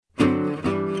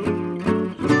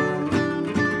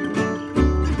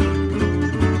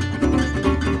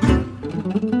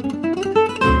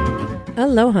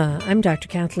Aloha, I'm Dr.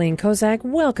 Kathleen Kozak.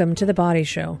 Welcome to The Body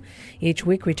Show. Each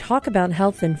week we talk about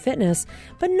health and fitness,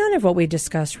 but none of what we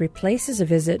discuss replaces a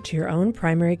visit to your own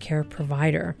primary care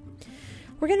provider.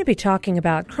 We're going to be talking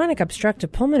about chronic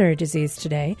obstructive pulmonary disease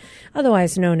today,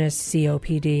 otherwise known as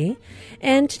COPD.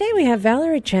 And today we have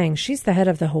Valerie Chang. She's the head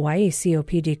of the Hawaii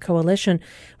COPD Coalition.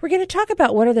 We're going to talk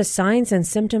about what are the signs and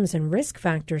symptoms and risk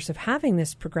factors of having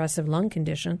this progressive lung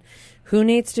condition, who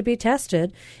needs to be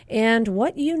tested, and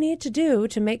what you need to do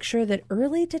to make sure that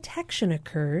early detection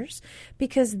occurs,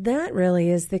 because that really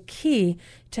is the key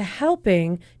to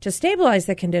helping to stabilize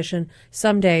the condition.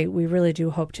 Someday, we really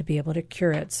do hope to be able to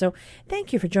cure it. So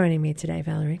thank you for joining me today,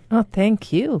 Valerie. Oh,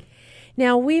 thank you.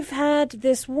 Now, we've had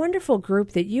this wonderful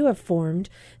group that you have formed,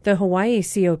 the Hawaii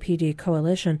COPD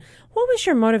Coalition. What was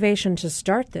your motivation to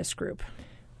start this group?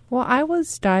 Well, I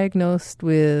was diagnosed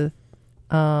with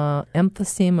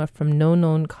emphysema from no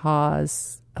known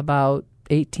cause about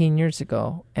 18 years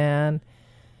ago, and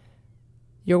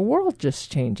your world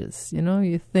just changes. You know,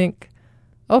 you think,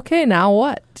 okay, now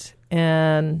what?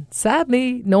 And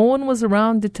sadly, no one was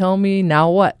around to tell me now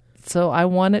what. So I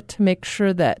wanted to make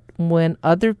sure that when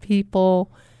other people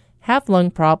have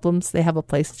lung problems, they have a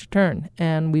place to turn,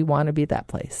 and we want to be that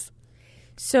place.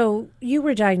 So you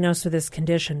were diagnosed with this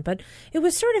condition, but it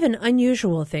was sort of an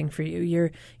unusual thing for you.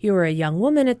 You were a young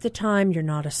woman at the time. You're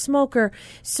not a smoker.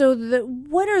 So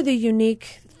what are the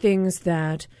unique things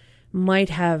that might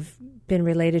have been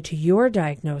related to your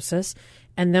diagnosis?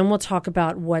 And then we'll talk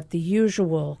about what the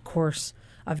usual course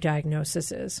of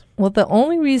diagnosis is. Well, the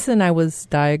only reason I was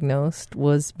diagnosed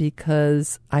was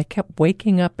because I kept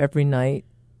waking up every night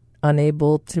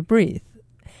unable to breathe.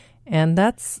 And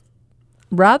that's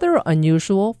rather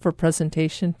unusual for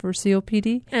presentation for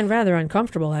COPD. And rather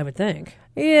uncomfortable, I would think.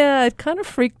 Yeah, it kind of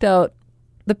freaked out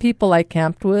the people I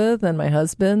camped with and my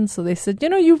husband. So they said,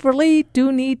 you really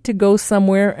do need to go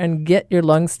somewhere and get your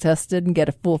lungs tested and get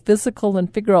a full physical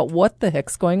and figure out what the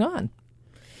heck's going on.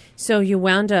 So you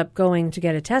wound up going to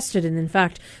get it tested. And in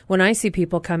fact, when I see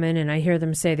people come in and I hear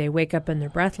them say they wake up and they're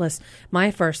breathless, my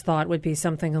first thought would be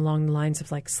something along the lines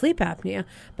of like sleep apnea.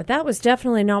 But that was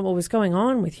definitely not what was going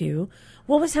on with you.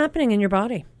 What was happening in your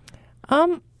body?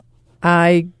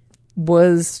 I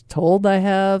was told I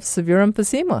have severe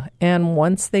emphysema. And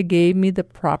once they gave me the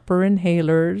proper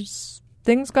inhalers,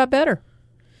 things got better.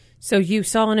 So you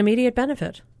saw an immediate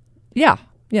benefit? Yeah.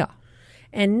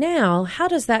 And now, how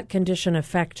does that condition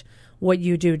affect what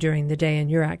you do during the day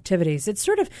and your activities? It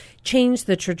sort of changed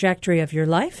the trajectory of your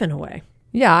life in a way.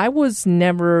 Yeah, I was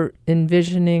never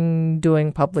envisioning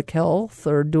doing public health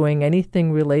or doing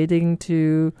anything relating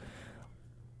to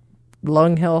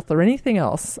lung health or anything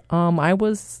else. I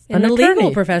was in the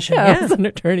legal profession. Yeah, I was an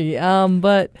attorney.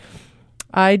 But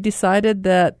I decided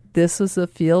that this was a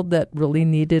field that really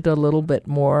needed a little bit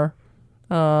more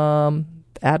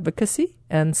advocacy.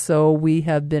 And so we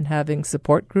have been having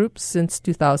support groups since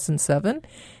 2007,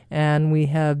 and we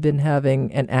have been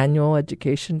having an annual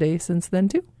education day since then,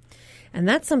 too. And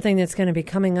that's something that's going to be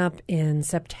coming up in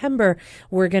September.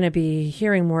 We're going to be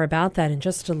hearing more about that in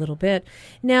just a little bit.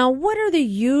 Now, what are the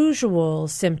usual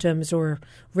symptoms or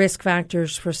risk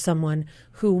factors for someone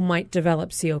who might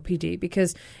develop COPD?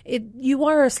 Because you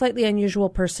are a slightly unusual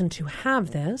person to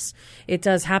have this. It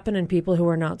does happen in people who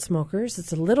are not smokers.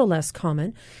 It's a little less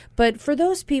common. But for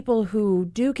those people who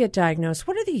do get diagnosed,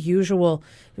 what are the usual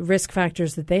risk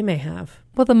factors that they may have?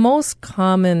 Well, the most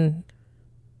common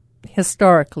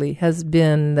historically has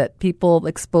been that people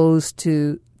exposed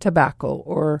to tobacco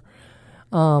or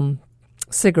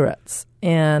cigarettes.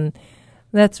 And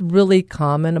that's really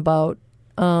common. About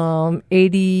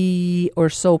 80 or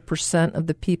so % of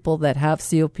the people that have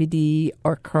COPD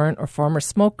are current or former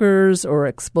smokers or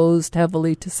exposed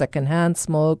heavily to secondhand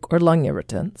smoke or lung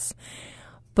irritants.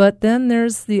 But then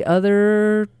there's the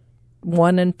other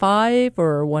 1 in 5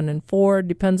 or 1 in 4,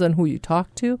 depends on who you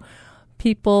talk to,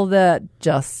 people that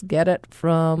just get it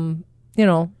from,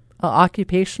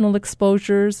 occupational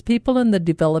exposures. People in the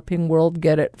developing world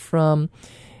get it from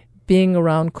being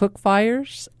around cook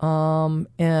fires and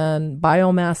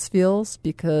biomass fuels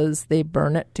because they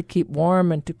burn it to keep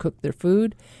warm and to cook their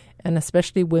food. And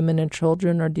especially women and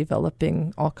children are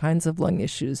developing all kinds of lung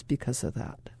issues because of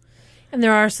that. And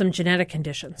there are some genetic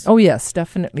conditions. Oh, yes,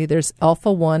 definitely. There's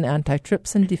alpha-1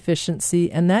 antitrypsin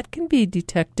deficiency, and that can be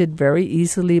detected very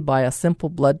easily by a simple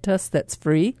blood test that's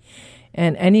free.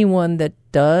 And anyone that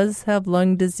does have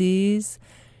lung disease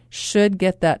should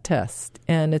get that test.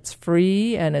 And it's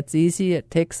free and it's easy.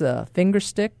 It takes a finger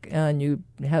stick, and you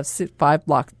have 5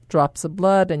 drops of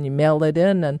blood, and you mail it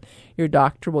in, and your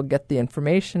doctor will get the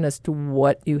information as to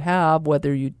what you have,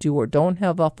 whether you do or don't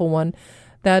have alpha-1.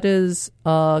 that is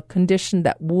a condition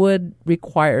that would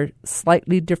require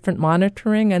slightly different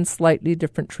monitoring and slightly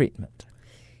different treatment.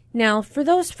 Now, for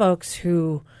those folks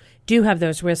who do have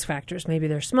those risk factors, maybe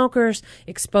they're smokers,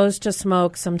 exposed to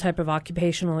smoke, some type of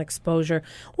occupational exposure,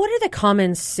 what are the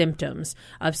common symptoms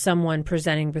of someone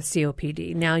presenting with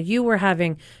COPD? Now, you were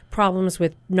having problems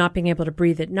with not being able to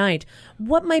breathe at night.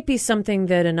 What might be something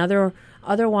that another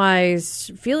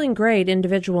otherwise feeling great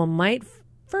individual might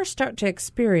first start to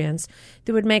experience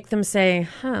that would make them say,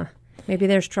 maybe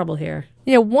there's trouble here?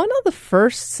 Yeah, one of the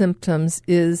first symptoms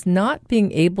is not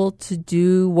being able to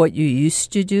do what you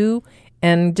used to do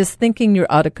and just thinking you're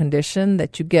out of condition,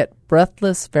 that you get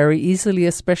breathless very easily,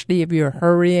 especially if you're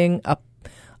hurrying up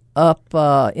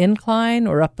incline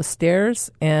or up a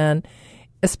stairs, and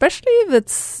especially if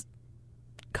it's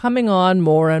coming on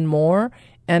more and more,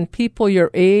 and people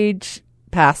your age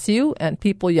pass you, and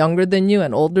people younger than you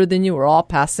and older than you are all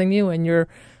passing you, and you're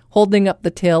holding up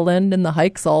the tail end in the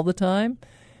hikes all the time.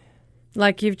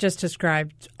 Like you've just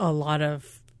described a lot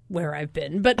of where I've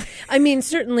been. But I mean,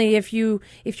 certainly if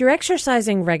you're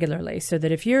exercising regularly, so that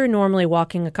if you're normally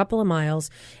walking a couple of miles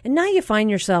and now you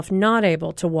find yourself not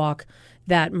able to walk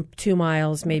that 2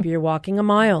 miles, maybe you're walking a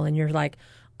mile and you're like,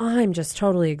 I'm just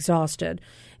totally exhausted.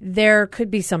 There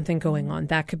could be something going on.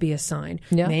 That could be a sign.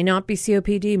 Yeah. May not be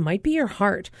COPD, might be your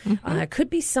heart. It could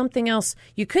be something else.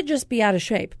 You could just be out of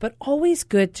shape, but always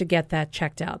good to get that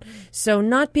checked out. So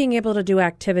not being able to do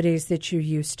activities that you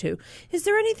used to. Is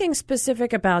there anything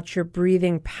specific about your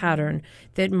breathing pattern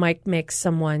that might make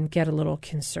someone get a little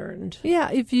concerned? Yeah,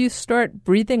 if you start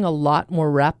breathing a lot more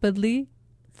rapidly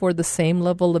for the same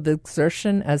level of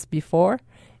exertion as before,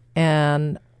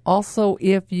 and also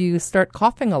if you start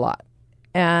coughing a lot,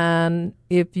 and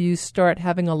if you start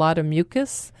having a lot of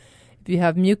mucus, if you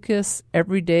have mucus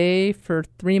every day for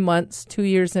 3 months, 2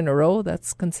 years in a row,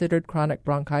 that's considered chronic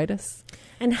bronchitis.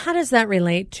 And how does that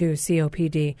relate to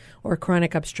COPD or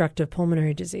chronic obstructive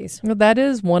pulmonary disease? Well, that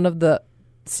is one of the...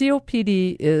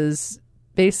 COPD is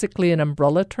basically an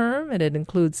umbrella term, and it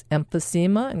includes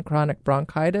emphysema and chronic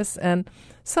bronchitis. And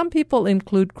some people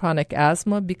include chronic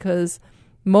asthma because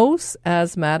most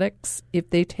asthmatics, if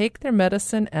they take their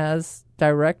medicine as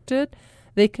directed,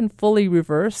 they can fully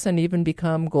reverse and even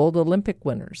become gold Olympic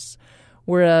winners.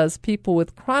 Whereas people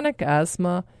with chronic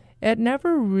asthma, it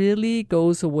never really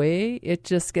goes away. It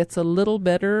just gets a little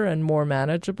better and more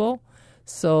manageable.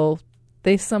 So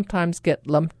they sometimes get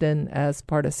lumped in as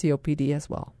part of COPD as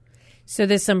well. So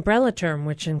this umbrella term,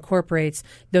 which incorporates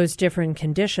those different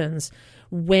conditions,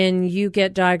 when you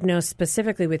get diagnosed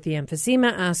specifically with the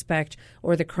emphysema aspect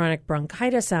or the chronic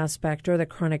bronchitis aspect or the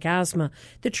chronic asthma,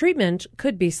 the treatment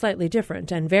could be slightly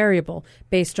different and variable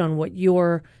based on what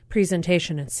your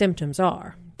presentation and symptoms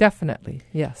are. Definitely,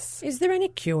 yes. Is there any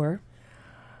cure?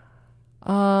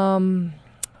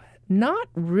 Not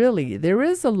really. There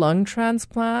is a lung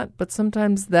transplant, but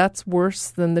sometimes that's worse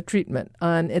than the treatment.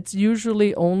 And it's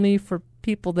usually only for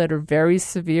people that are very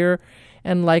severe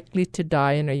and likely to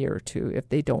die in a year or two if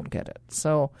they don't get it.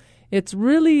 So it's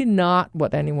really not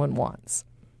what anyone wants.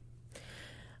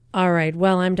 All right.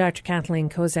 Well, I'm Dr. Kathleen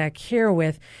Kozak here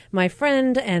with my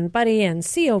friend and buddy and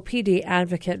COPD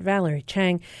advocate, Valerie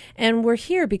Chang. And we're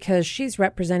here because she's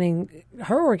representing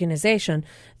her organization,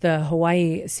 the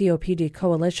Hawaii COPD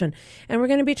Coalition. And we're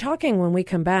going to be talking when we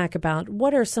come back about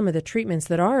what are some of the treatments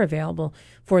that are available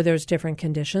for those different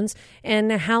conditions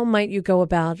and how might you go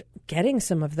about getting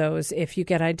some of those if you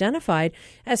get identified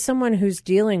as someone who's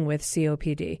dealing with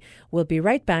COPD. We'll be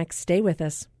right back. Stay with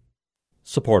us.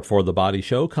 Support for The Body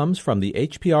Show comes from the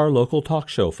HPR Local Talk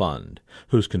Show Fund,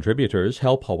 whose contributors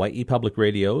help Hawaii Public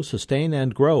Radio sustain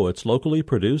and grow its locally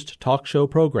produced talk show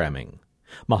programming.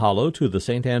 Mahalo to the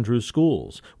St. Andrews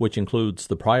Schools, which includes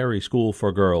the Priory School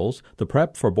for Girls, the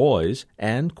Prep for Boys,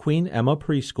 and Queen Emma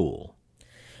Preschool.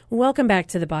 Welcome back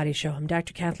to The Body Show. I'm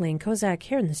Dr. Kathleen Kozak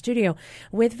here in the studio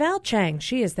with Val Chang.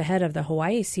 She is the head of the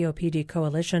Hawaii COPD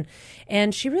Coalition,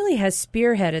 and she really has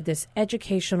spearheaded this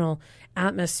educational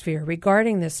atmosphere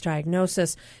regarding this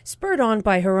diagnosis, spurred on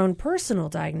by her own personal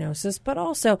diagnosis, but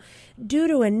also due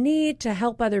to a need to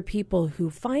help other people who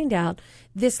find out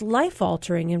this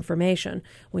life-altering information.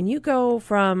 When you go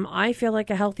from, I feel like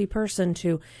a healthy person,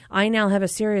 to, I now have a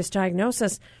serious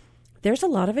diagnosis, there's a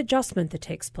lot of adjustment that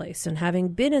takes place. And having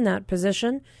been in that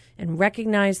position and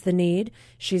recognized the need,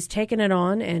 she's taken it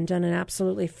on and done an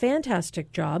absolutely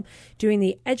fantastic job doing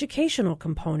the educational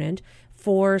component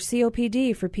for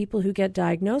COPD for people who get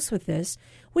diagnosed with this,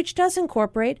 which does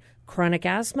incorporate chronic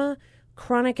asthma,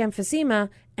 chronic emphysema,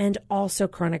 and also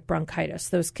chronic bronchitis,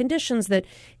 those conditions that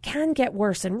can get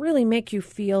worse and really make you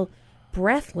feel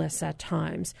breathless at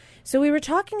times. So we were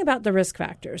talking about the risk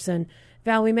factors, and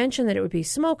Val, we mentioned that it would be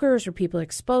smokers or people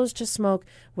exposed to smoke,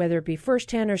 whether it be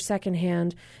firsthand or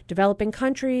secondhand, developing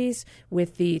countries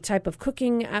with the type of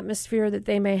cooking atmosphere that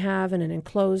they may have in an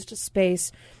enclosed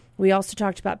space. We also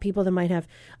talked about people that might have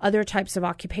other types of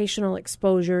occupational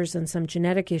exposures and some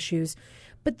genetic issues.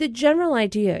 But the general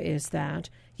idea is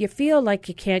that you feel like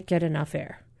you can't get enough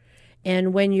air.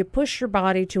 And when you push your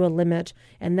body to a limit,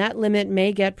 and that limit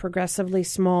may get progressively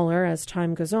smaller as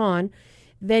time goes on,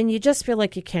 then you just feel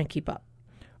like you can't keep up.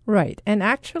 Right. And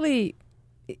actually,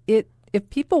 if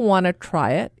people want to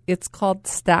try it, it's called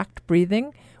stacked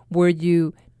breathing, where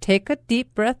you take a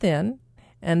deep breath in,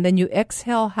 and then you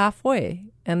exhale halfway,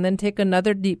 and then take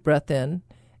another deep breath in,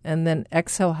 and then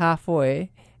exhale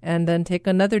halfway, and then take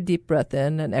another deep breath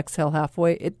in and exhale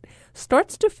halfway. It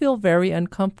starts to feel very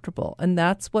uncomfortable, and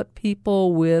that's what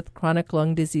people with chronic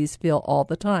lung disease feel all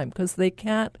the time, because they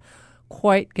can't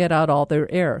quite get out all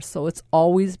their air, so it's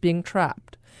always being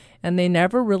trapped, and they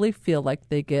never really feel like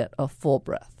they get a full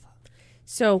breath.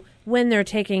 So when they're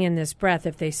taking in this breath,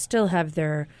 if they still have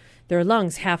their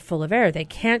lungs half full of air, they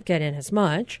can't get in as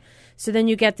much. So then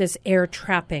you get this air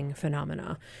trapping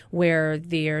phenomena where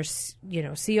there's,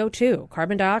 CO2,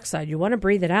 carbon dioxide. You want to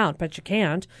breathe it out, but you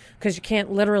can't because you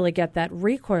can't literally get that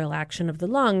recoil action of the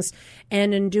lungs.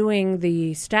 And in doing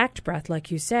the stacked breath, like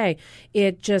you say,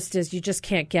 it just is, you just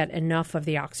can't get enough of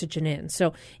the oxygen in.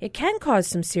 So it can cause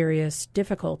some serious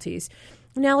difficulties.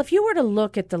 Now, if you were to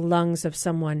look at the lungs of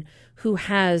someone who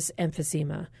has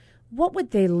emphysema, what would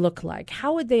they look like?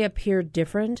 How would they appear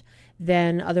different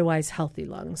than otherwise healthy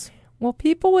lungs? Well,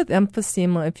 people with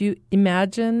emphysema, if you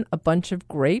imagine a bunch of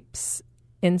grapes,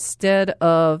 instead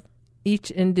of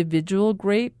each individual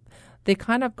grape, they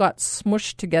kind of got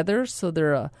smushed together. So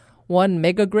they're one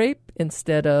mega grape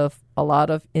instead of a lot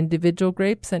of individual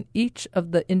grapes. And each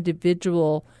of the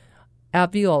individual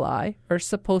alveoli are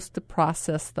supposed to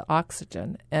process the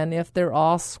oxygen. And if they're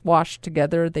all squashed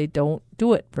together, they don't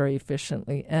do it very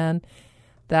efficiently. And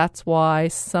that's why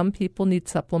some people need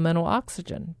supplemental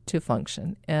oxygen to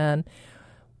function. And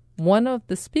one of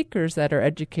the speakers at our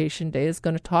education day is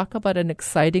going to talk about an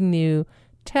exciting new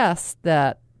test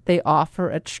that they offer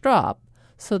at Straub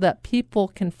so that people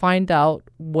can find out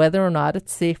whether or not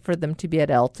it's safe for them to be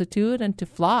at altitude and to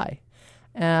fly.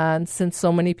 And since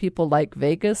so many people like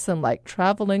Vegas and like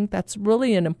traveling, that's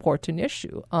really an important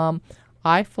issue.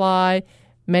 I fly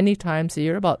many times a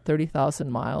year, about 30,000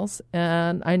 miles.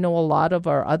 And I know a lot of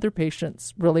our other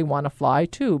patients really want to fly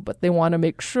too, but they want to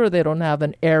make sure they don't have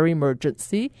an air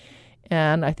emergency.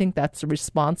 And I think that's a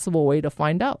responsible way to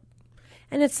find out.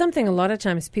 And it's something a lot of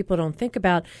times people don't think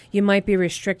about. You might be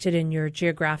restricted in your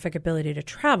geographic ability to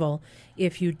travel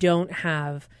if you don't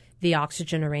have the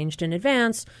oxygen arranged in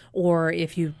advance, or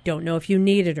if you don't know if you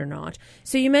need it or not.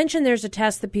 So you mentioned there's a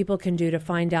test that people can do to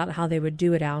find out how they would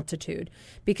do at altitude.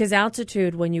 Because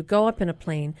altitude, when you go up in a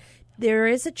plane, there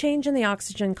is a change in the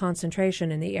oxygen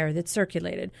concentration in the air that's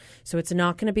circulated. So it's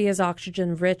not going to be as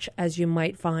oxygen rich as you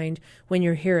might find when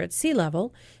you're here at sea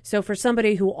level. So for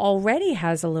somebody who already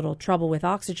has a little trouble with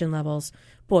oxygen levels,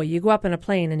 boy, you go up in a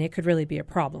plane and it could really be a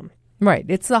problem. Right.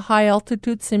 It's a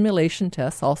high-altitude simulation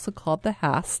test, also called the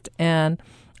HAST, and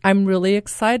I'm really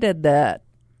excited that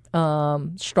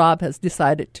Straub has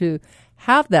decided to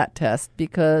have that test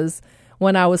because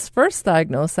when I was first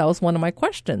diagnosed, that was one of my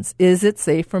questions. Is it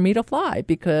safe for me to fly?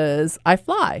 Because I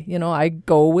fly. I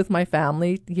go with my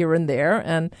family here and there,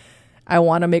 and I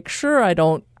want to make sure I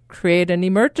don't create an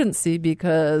emergency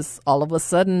because all of a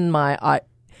sudden my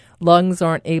lungs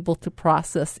aren't able to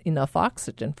process enough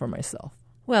oxygen for myself.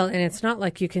 Well, and it's not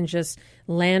like you can just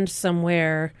land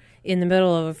somewhere in the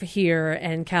middle of here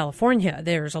and California.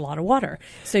 There's a lot of water.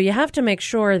 So you have to make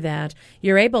sure that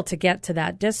you're able to get to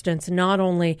that distance, not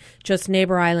only just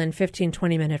neighbor island 15,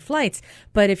 20-minute flights,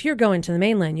 but if you're going to the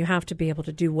mainland, you have to be able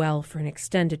to do well for an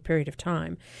extended period of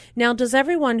time. Now, does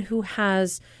everyone who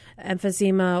has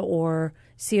emphysema or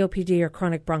COPD or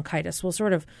chronic bronchitis, we'll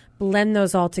sort of blend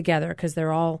those all together because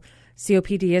they're all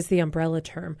COPD is the umbrella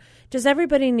term. Does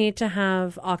everybody need to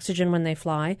have oxygen when they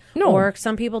fly? No. Or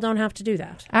some people don't have to do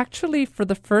that? Actually, for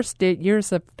the first 8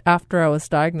 years after I was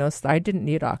diagnosed, I didn't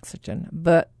need oxygen.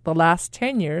 But the last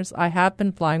 10 years, I have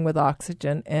been flying with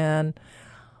oxygen. And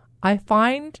I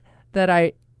find that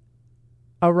I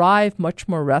arrive much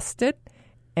more rested.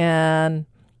 And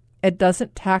it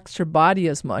doesn't tax your body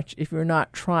as much if you're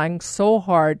not trying so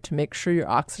hard to make sure your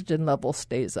oxygen level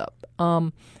stays up.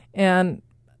 And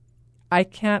I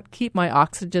can't keep my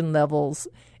oxygen levels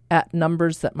at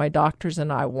numbers that my doctors and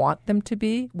I want them to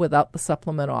be without the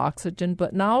supplemental oxygen.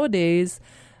 But nowadays,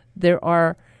 there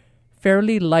are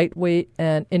fairly lightweight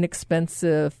and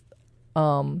inexpensive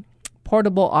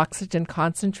portable oxygen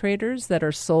concentrators that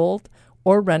are sold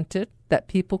or rented that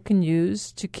people can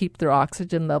use to keep their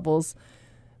oxygen levels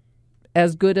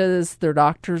as good as their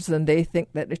doctors and they think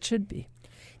that it should be.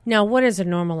 Now, what is a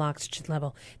normal oxygen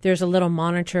level? There's a little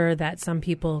monitor that some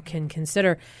people can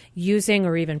consider using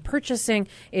or even purchasing.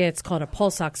 It's called a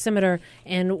pulse oximeter.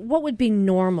 And what would be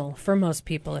normal for most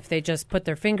people if they just put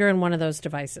their finger in one of those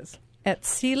devices? At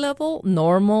sea level,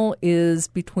 normal is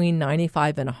between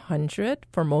 95 and 100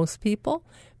 for most people.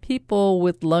 People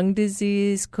with lung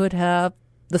disease could have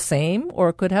the same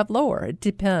or could have lower. It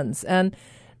depends. And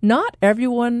not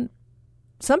everyone.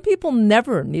 Some people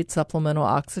never need supplemental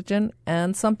oxygen,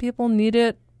 and some people need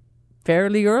it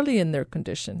fairly early in their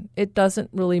condition. It doesn't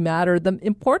really matter. The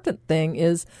important thing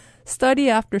is study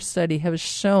after study has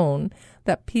shown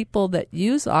that people that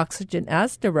use oxygen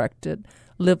as directed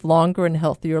live longer and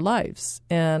healthier lives.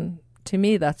 And to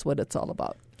me, that's what it's all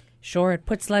about. Sure, it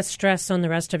puts less stress on the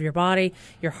rest of your body.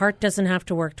 Your heart doesn't have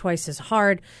to work twice as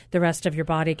hard. The rest of your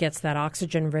body gets that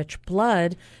oxygen-rich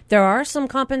blood. There are some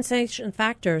compensation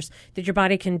factors that your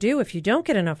body can do if you don't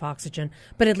get enough oxygen,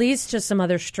 but it leads to some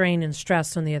other strain and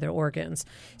stress on the other organs.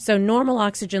 So normal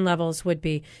oxygen levels would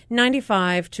be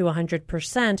 95 to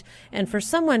 100%. And for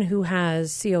someone who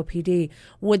has COPD,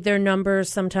 would their numbers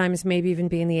sometimes maybe even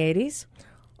be in the 80s?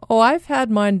 Oh, I've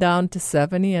had mine down to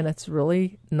 70, and it's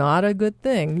really not a good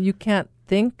thing. You can't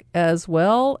think as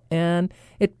well, and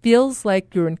it feels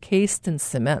like you're encased in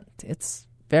cement. It's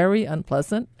very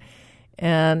unpleasant,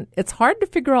 and it's hard to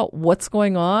figure out what's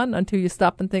going on until you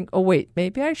stop and think, oh, wait,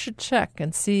 maybe I should check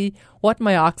and see what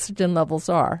my oxygen levels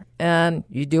are. And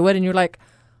you do it, and you're like,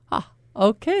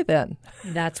 okay, then.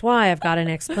 That's why I've got an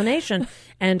explanation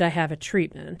and I have a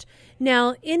treatment.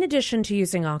 Now, in addition to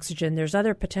using oxygen, there's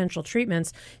other potential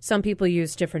treatments. Some people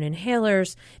use different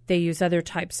inhalers. They use other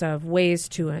types of ways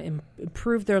to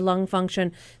improve their lung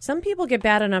function. Some people get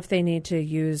bad enough they need to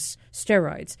use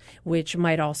steroids, which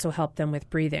might also help them with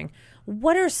breathing.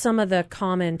 What are some of the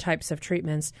common types of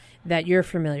treatments that you're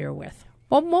familiar with?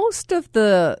 Well, most of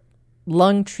the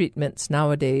lung treatments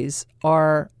nowadays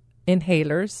are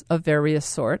inhalers of various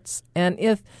sorts. And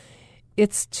if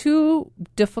it's too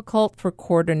difficult for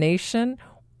coordination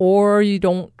or you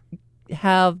don't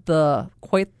have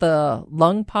quite the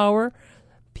lung power,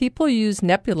 people use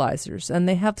nebulizers, and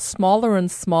they have smaller and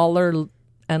smaller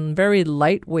and very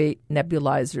lightweight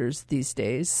nebulizers these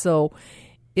days. So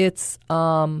it's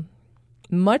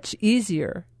much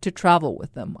easier to travel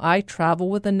with them. I travel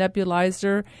with a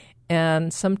nebulizer,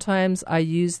 and sometimes I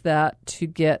use that to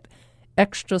get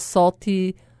extra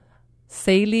salty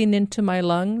saline into my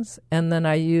lungs, and then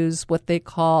I use what they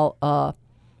call a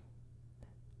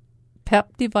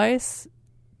PEP device,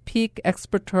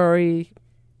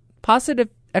 positive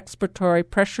expiratory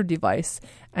pressure device,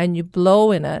 and you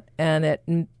blow in it, and it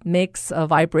makes a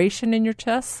vibration in your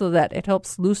chest so that it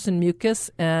helps loosen mucus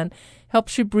and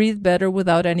helps you breathe better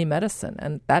without any medicine,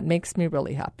 and that makes me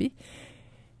really happy,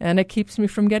 and it keeps me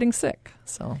from getting sick.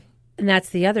 And that's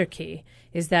the other key,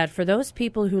 is that for those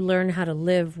people who learn how to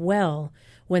live well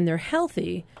when they're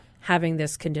healthy having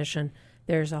this condition,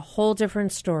 there's a whole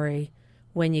different story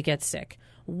when you get sick.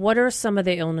 What are some of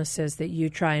the illnesses that you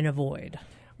try and avoid?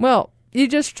 Well, you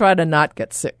just try to not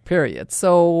get sick, period.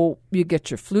 So you get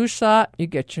your flu shot, you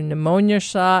get your pneumonia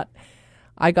shot.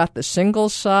 I got the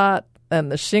shingles shot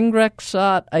and the Shingrix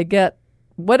shot. I get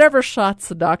whatever shots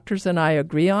the doctors and I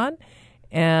agree on.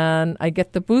 And I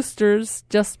get the boosters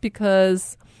just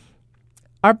because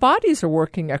our bodies are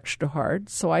working extra hard.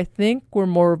 So I think we're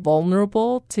more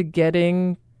vulnerable to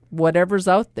getting whatever's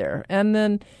out there. And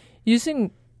then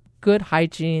using good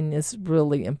hygiene is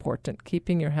really important.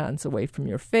 Keeping your hands away from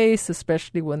your face,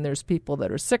 especially when there's people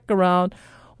that are sick around.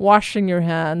 Washing your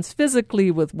hands physically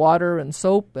with water and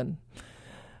soap. And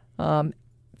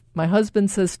my husband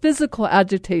says physical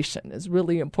agitation is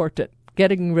really important.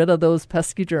 Getting rid of those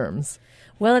pesky germs.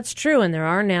 Well, it's true, and there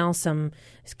are now some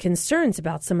concerns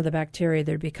about some of the bacteria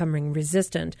that are becoming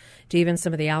resistant to even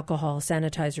some of the alcohol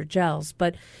sanitizer gels.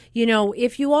 But,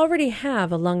 if you already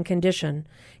have a lung condition,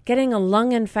 getting a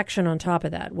lung infection on top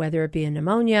of that, whether it be a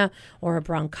pneumonia or a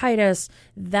bronchitis,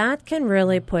 that can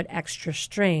really put extra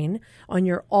strain on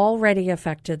your already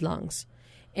affected lungs.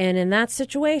 And in that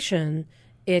situation,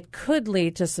 it could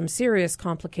lead to some serious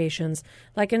complications,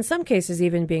 like in some cases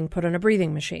even being put on a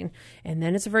breathing machine. And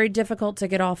then it's very difficult to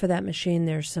get off of that machine.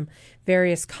 There's some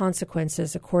various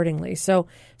consequences accordingly. So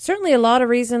certainly a lot of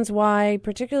reasons why,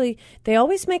 particularly, they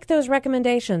always make those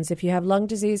recommendations. If you have lung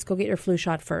disease, go get your flu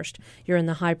shot first. You're in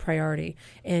the high priority.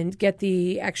 And get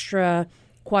the extra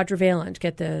quadrivalent,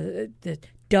 get the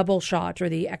double shot or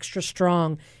the extra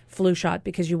strong flu shot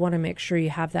because you want to make sure you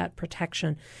have that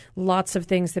protection. Lots of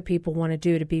things that people want to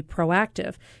do to be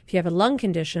proactive. If you have a lung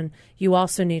condition, you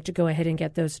also need to go ahead and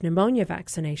get those pneumonia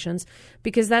vaccinations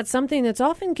because that's something that's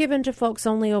often given to folks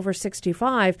only over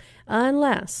 65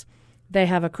 unless they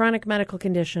have a chronic medical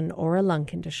condition or a lung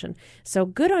condition. So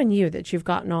good on you that you've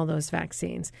gotten all those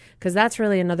vaccines because that's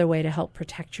really another way to help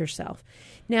protect yourself.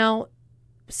 Now,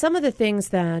 some of the things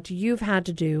that you've had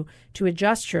to do to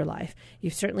adjust your life,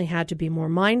 you've certainly had to be more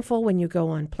mindful when you go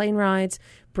on plane rides,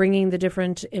 bringing the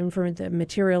different the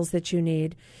materials that you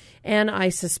need. And I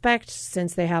suspect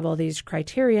since they have all these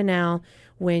criteria now,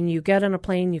 when you get on a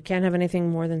plane, you can't have anything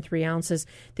more than 3 ounces,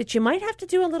 that you might have to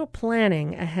do a little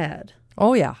planning ahead.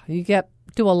 Oh, yeah. You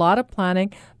do a lot of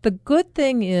planning. The good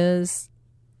thing is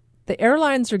the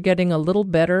airlines are getting a little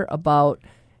better about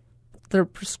their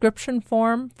prescription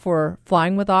form for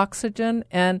flying with oxygen,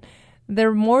 and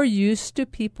they're more used to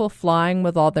people flying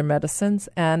with all their medicines,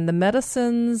 and the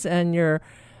medicines and your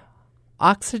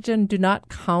oxygen do not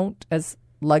count as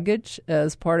luggage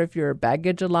as part of your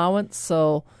baggage allowance.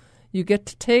 So you get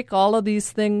to take all of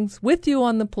these things with you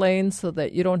on the plane so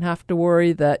that you don't have to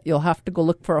worry that you'll have to go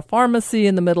look for a pharmacy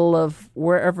in the middle of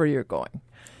wherever you're going.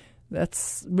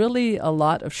 That's really a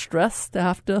lot of stress to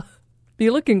have to be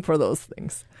looking for those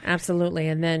things. Absolutely.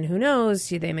 And then who knows,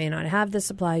 they may not have the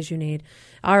supplies you need.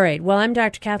 All right. Well, I'm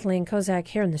Dr. Kathleen Kozak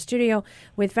here in the studio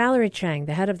with Valerie Chang,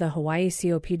 the head of the Hawaii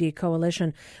COPD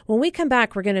Coalition. When we come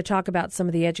back, we're going to talk about some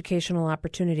of the educational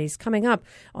opportunities coming up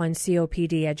on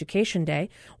COPD Education Day,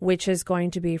 which is going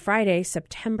to be Friday,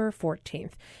 September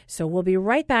 14th. So we'll be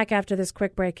right back after this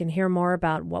quick break and hear more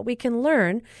about what we can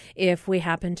learn if we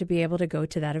happen to be able to go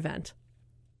to that event.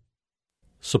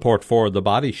 Support for The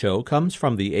Body Show comes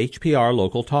from the HPR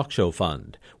Local Talk Show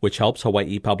Fund, which helps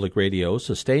Hawaii Public Radio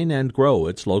sustain and grow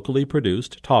its locally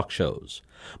produced talk shows.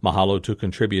 Mahalo to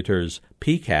contributors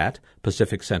PCAT,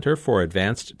 Pacific Center for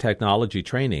Advanced Technology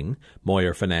Training,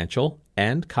 Moyer Financial,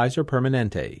 and Kaiser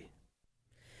Permanente.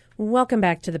 Welcome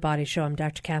back to The Body Show. I'm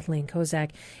Dr. Kathleen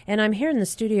Kozak, and I'm here in the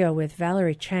studio with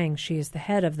Valerie Chang. She is the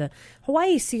head of the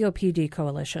Hawaii COPD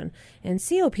Coalition. And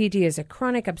COPD is a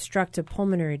chronic obstructive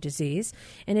pulmonary disease,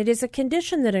 and it is a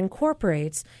condition that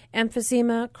incorporates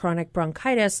emphysema, chronic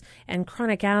bronchitis, and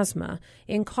chronic asthma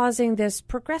in causing this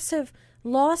progressive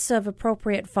loss of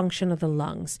appropriate function of the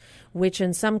lungs, which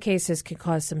in some cases can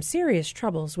cause some serious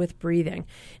troubles with breathing.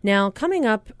 Now, coming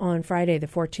up on Friday the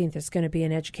 14th is going to be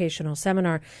an educational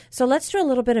seminar. So let's do a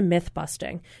little bit of myth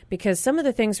busting, because some of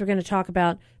the things we're going to talk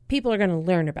about, people are going to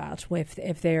learn about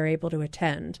if they are able to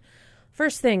attend.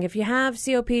 First thing, if you have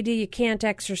COPD, you can't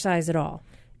exercise at all.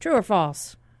 True or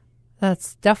false?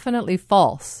 That's definitely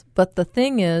false. But the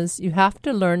thing is, you have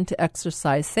to learn to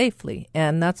exercise safely.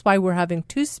 And that's why we're having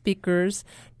 2 speakers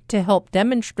to help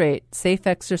demonstrate safe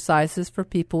exercises for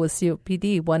people with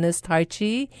COPD. One is Tai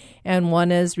Chi and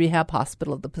one is Rehab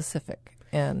Hospital of the Pacific.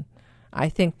 And I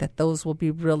think that those will be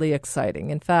really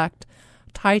exciting. In fact,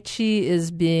 Tai Chi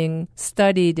is being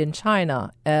studied in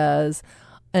China as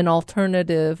an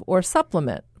alternative or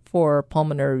supplement for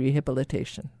pulmonary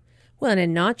rehabilitation. Well, and it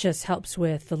not just helps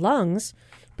with the lungs,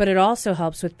 but it also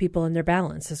helps with people in their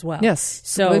balance as well. Yes.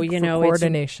 So, good for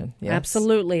coordination. Yes.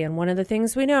 Absolutely. And one of the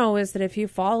things we know is that if you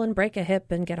fall and break a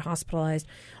hip and get hospitalized,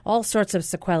 all sorts of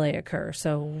sequelae occur.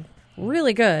 So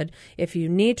really good if you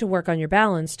need to work on your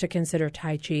balance to consider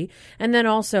Tai Chi. And then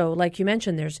also, like you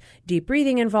mentioned, there's deep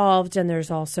breathing involved, and there's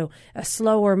also a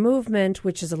slower movement,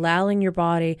 which is allowing your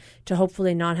body to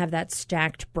hopefully not have that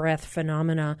stacked breath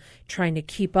phenomena trying to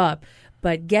keep up,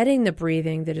 but getting the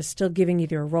breathing that is still giving you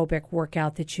the aerobic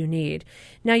workout that you need.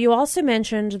 Now, you also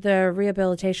mentioned the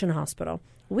rehabilitation hospital.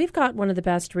 We've got one of the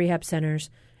best rehab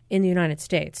centers in the United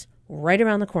States right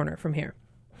around the corner from here.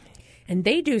 And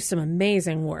they do some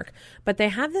amazing work, but they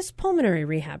have this pulmonary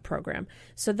rehab program.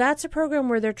 So that's a program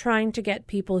where they're trying to get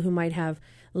people who might have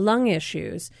lung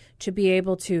issues to be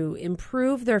able to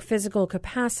improve their physical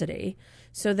capacity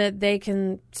so that they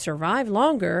can survive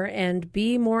longer and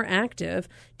be more active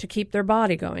to keep their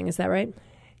body going. Is that right?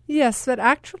 Yes, but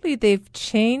actually they've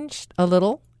changed a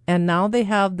little, and now they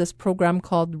have this program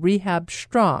called Rehab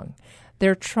Strong.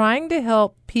 They're trying to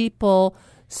help people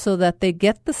so that they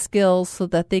get the skills so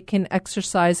that they can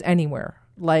exercise anywhere,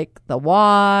 like the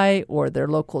Y or their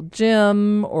local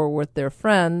gym or with their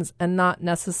friends, and not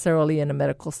necessarily in a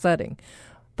medical setting.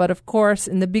 But of course,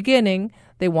 in the beginning,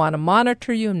 they want to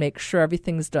monitor you and make sure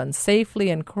everything's done safely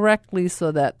and correctly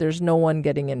so that there's no one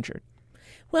getting injured.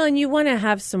 Well, and you want to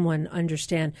have someone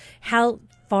understand how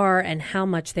far and how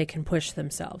much they can push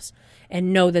themselves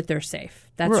and know that they're safe.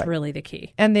 That's right. Really the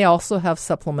key. And they also have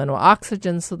supplemental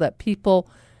oxygen so that people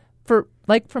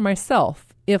for myself,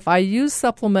 if I use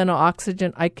supplemental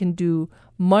oxygen, I can do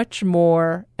much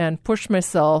more and push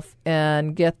myself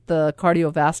and get the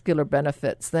cardiovascular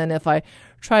benefits than if I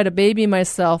try to baby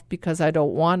myself because I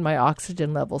don't want my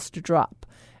oxygen levels to drop.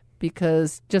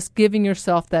 Because just giving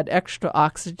yourself that extra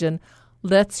oxygen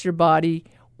lets your body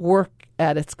work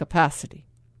at its capacity.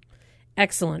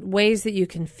 Excellent. Ways that you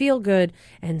can feel good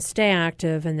and stay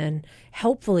active and then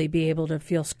hopefully be able to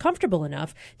feel comfortable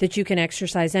enough that you can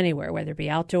exercise anywhere, whether it be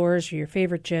outdoors or your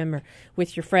favorite gym or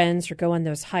with your friends or go on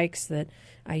those hikes that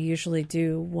I usually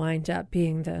do wind up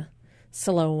being the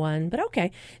slow one. But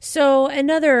okay. So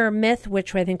another myth,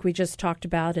 which I think we just talked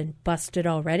about and busted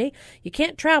already, you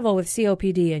can't travel with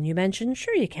COPD. And you mentioned,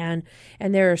 sure you can.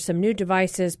 And there are some new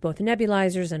devices, both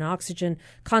nebulizers and oxygen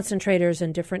concentrators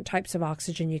and different types of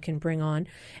oxygen you can bring on.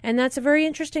 And that's a very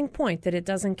interesting point, that it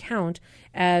doesn't count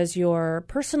as your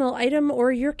personal item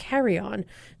or your carry-on,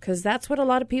 because that's what a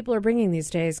lot of people are bringing these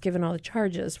days, given all the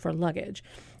charges for luggage.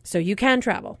 So you can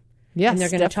travel. Yes, and they're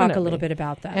going to talk a little bit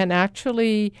about that. And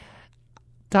actually,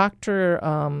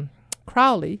 Dr.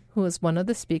 Crowley, who is one of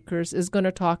the speakers, is going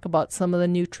to talk about some of the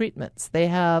new treatments. They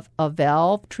have a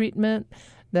valve treatment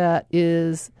that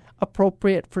is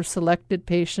appropriate for selected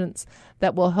patients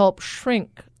that will help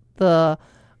shrink the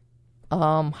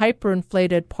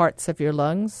hyperinflated parts of your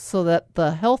lungs so that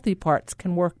the healthy parts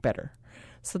can work better.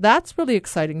 So that's really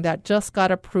exciting. That just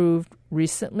got approved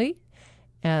recently.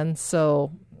 And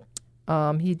so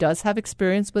he does have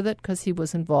experience with it because he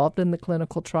was involved in the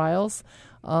clinical trials.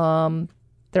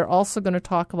 They're also going to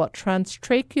talk about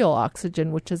transtracheal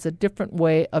oxygen, which is a different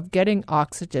way of getting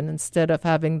oxygen instead of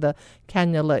having the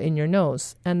cannula in your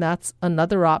nose. And that's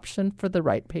another option for the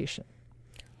right patient.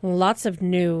 Lots of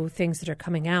new things that are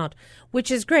coming out,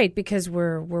 which is great because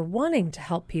we're wanting to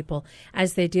help people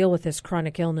as they deal with this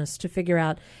chronic illness to figure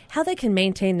out how they can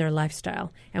maintain their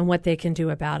lifestyle and what they can do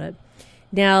about it.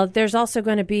 Now, there's also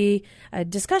going to be a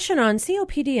discussion on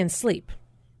COPD and sleep.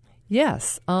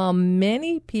 Yes.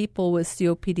 Many people with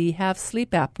COPD have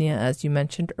sleep apnea, as you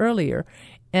mentioned earlier.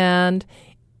 And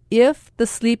if the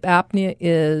sleep apnea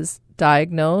is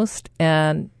diagnosed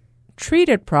and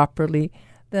treated properly,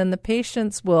 then the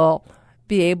patients will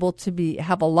be able to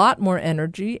have a lot more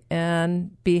energy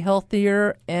and be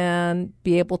healthier and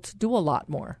be able to do a lot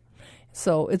more.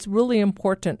 So it's really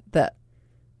important that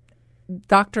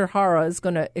Dr. Hara is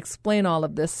going to explain all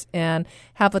of this and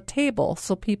have a table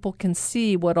so people can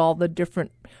see what all the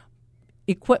different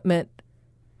equipment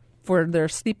for their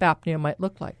sleep apnea might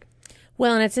look like.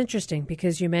 Well, and it's interesting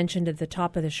because you mentioned at the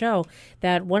top of the show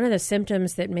that one of the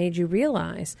symptoms that made you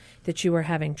realize that you were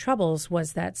having troubles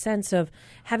was that sense of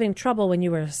having trouble when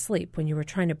you were asleep, when you were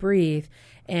trying to breathe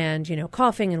and,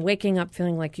 coughing and waking up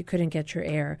feeling like you couldn't get your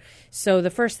air. So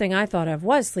the first thing I thought of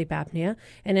was sleep apnea.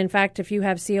 And in fact, if you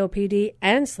have COPD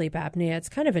and sleep apnea, it's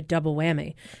kind of a double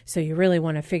whammy. So you really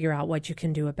want to figure out what you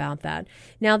can do about that.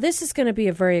 Now, this is going to be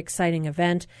a very exciting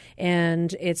event,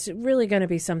 and it's really going to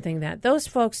be something that those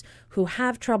folks who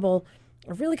have trouble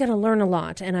are really going to learn a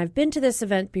lot. And I've been to this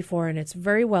event before, and it's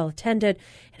very well attended,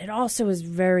 and it also is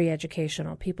very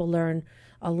educational. People learn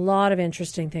a lot of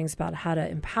interesting things about how to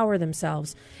empower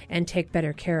themselves and take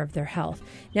better care of their health.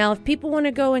 Now, if people want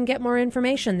to go and get more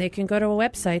information, they can go to a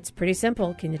website. It's pretty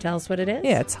simple. Can you tell us what it is?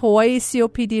 Yeah, it's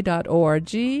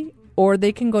hawaiicopd.org, or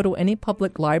they can go to any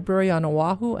public library on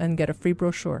Oahu and get a free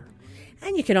brochure.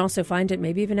 And you can also find it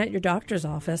maybe even at your doctor's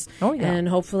office. Oh, yeah. And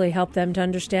hopefully help them to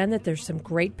understand that there's some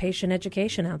great patient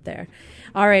education out there.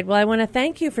 All right. Well, I want to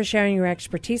thank you for sharing your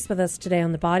expertise with us today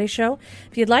on The Body Show.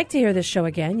 If you'd like to hear this show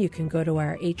again, you can go to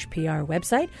our HPR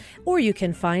website, or you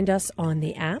can find us on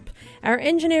the app. Our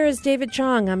engineer is David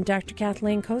Chong. I'm Dr.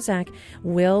 Kathleen Kozak.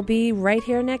 We'll be right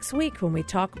here next week when we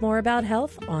talk more about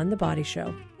health on The Body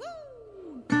Show.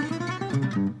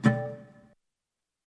 Woo!